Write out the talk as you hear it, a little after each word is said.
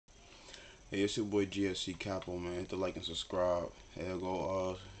Hey, it's your boy GSECAPONE, man. Hit the like and subscribe. Hey,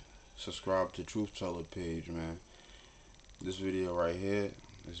 go subscribe to Truth Teller page, man. This video right here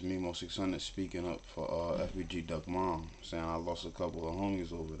is Memo 600 speaking up for FBGDuck mom, saying I lost a couple of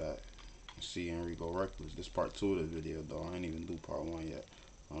homies over that. Seeing Rico Recklezz. This part 2 of the video, though. I ain't even do part 1 yet.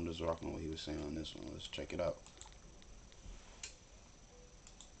 I'm just rocking what he was saying on this one. Let's check it out.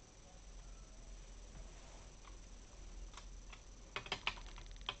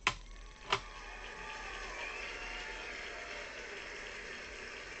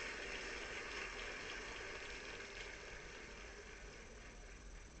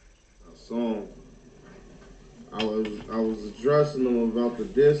 Song. I was addressing him about the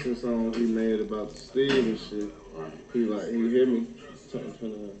distance song he made about the Steve and shit. He hit me.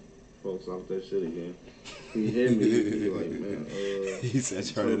 Turn folks off that shit again. He hit me. He like, man. He said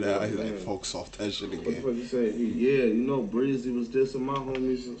turn it out. He like, folks off that shit again. What the fuck he say? Yeah, you know, Breezy was dissing my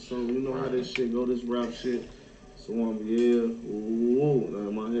homies, so you know how this shit go, this rap shit. So now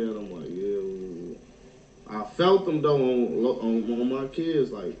in my head I'm like, ooh. I felt them though on my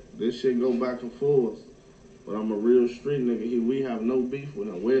kids, like this shit go back and forth. But I'm a real street nigga. We have no beef with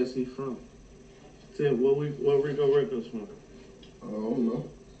him. Where is he from? Tim, what Rico Recklezz from? I don't know.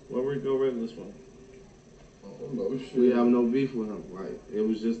 What Rico Recklezz from? I don't know shit. We have no beef with him. Like it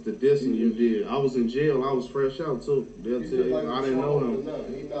was just the dissing you did. I was in jail. I was fresh out too. They'll tell you, I didn't know him.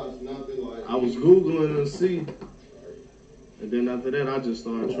 He knows nothing like. I was googling to see. And then after that, I just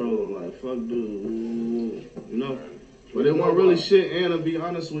started trolling, like, fuck dude, you know? But it wasn't really shit, and to be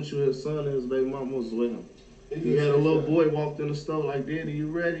honest with you, his son and his baby mama was with him. He had a little boy walked in the store like, Daddy,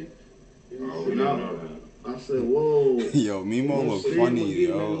 you ready? I said, whoa. Yo, Memo look funny,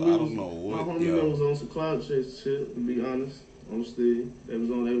 yo. I don't know My what, homie yo. was on some cloud chase shit, to be honest. I'm still, they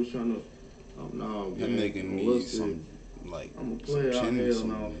was trying to, nah, That man. nigga needs some, like, I'm a player out chin, here some,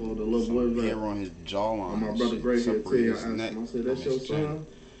 now for the little boy. hair on his jawline. My brother Gray here tell you, I asked him, I said, that's your son?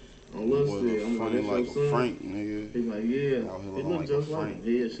 I'm listening. I'm funny like, like a Frank, nigga. He's like, yeah. Out here He looking look like just a like Frank.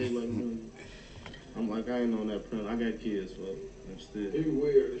 him. Yeah, shit like him. I'm like, I ain't on that print. I got kids, but I'm still. He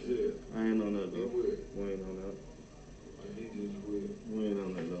weird as shit. I ain't on that He though. weird. We ain't on that. Like, he just weird. We ain't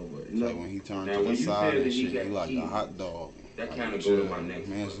on that though. But It's you know, like when he turned Now, to the when you side said and that he shit, he got like a keys, hot dog. that Like, kinda chill. go to my next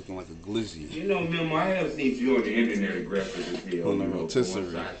Man's question. looking like a glizzy. You know, Memo, I have seen you on the internet aggressive as hell. On the You know,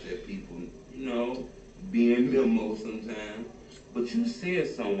 rotisserie. going at people, you know, being Memo sometimes. But you said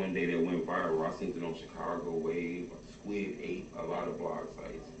something one day that went viral. I seen it on Chicago Wave, Squid 8, a lot of blog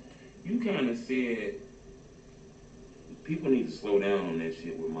sites. You kind of said people need to slow down on that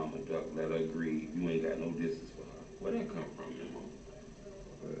shit with Mama Duck. Let her agree. You ain't got no distance for her. Where that come from, Memo?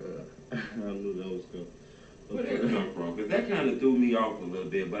 I knew that was good. Where that come from? Because that kind of threw me off a little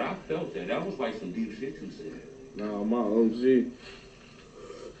bit, but I felt that. That was like some deep shit you said. Nah, my OG.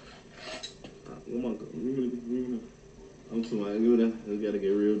 I'm too much. It's gotta get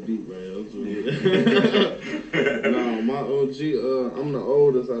real deep, right? Nah, my OG. I'm the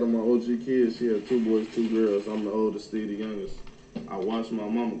oldest out of my OG kids. She had 2 boys, 2 girls. I'm the oldest, Steve the youngest. I watched my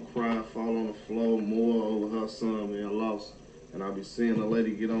mama cry, fall on the floor, more over her son being lost. And I be seeing a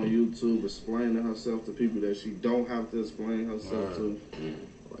lady get on YouTube explaining herself to people that she don't have to explain herself to.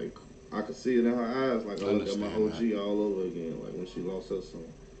 Like, I could see it in her eyes. Like, I look at my OG all over again. Like, when she lost her son.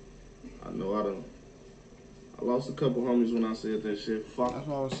 I know I lost a couple homies when I said that shit. Fuck. That's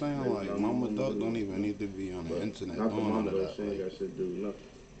what I was saying. Like, Mama Duck don't even need to be on the internet Not the doing mama none of though. that. She ain't got shit to do with nothing.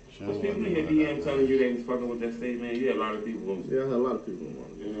 Because people in your DM telling you they was fucking with that statement, you had a lot of people. Yeah, I had a lot of people on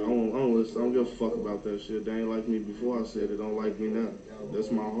it. I don't give a fuck about that shit. They ain't like me before I said it. Don't like me now. That's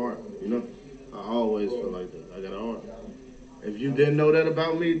my heart, you know? I always feel like that. I got a heart. If you didn't know that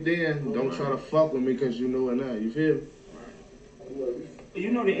about me then, don't try to fuck with me because you know it now. You feel me? You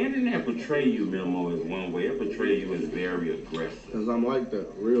know, the internet portray you, Memo, is one way. It portray you as very aggressive. Because I'm like that.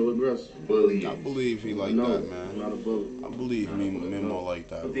 Real aggressive. Bully. I believe he like No, that, man. I'm not a bully. I believe Memo like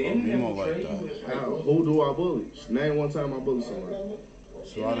that, But bro. the internet Memo like portray that. you as How? Who do I bully? Name one time I bully somebody.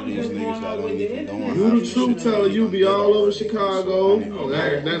 It's a lot of these niggas that don't even doing half You the the shit truth that teller, he you done be did all over already. Chicago.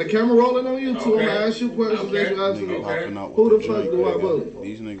 Okay. Now the camera rolling on you too. Okay. I'm gonna ask you questions that you ask me. Nigga popping out Who with the fuck joint, do I nigga. bully?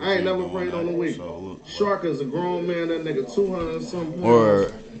 These niggas I ain't never doing prayed on the that. week. So look, Shark is a grown man, that nigga 200 and something pounds.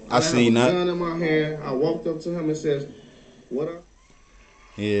 Or I seen had a that. gun in my hand. I walked up to him and said, "What up?"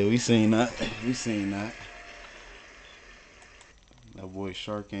 Yeah, we seen that. We seen that. That boy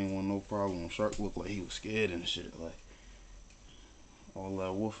Shark ain't want no problem. Shark looked like he was scared and shit. Like all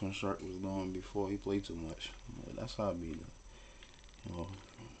that wolfing Shark was doing before he played too much. But that's how it be. You know,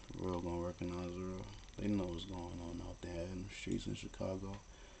 real gonna recognize real. They know what's going on out there in the streets in Chicago.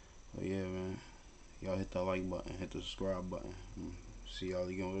 But yeah, man, y'all hit that like button, hit the subscribe button. See y'all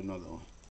again with another one.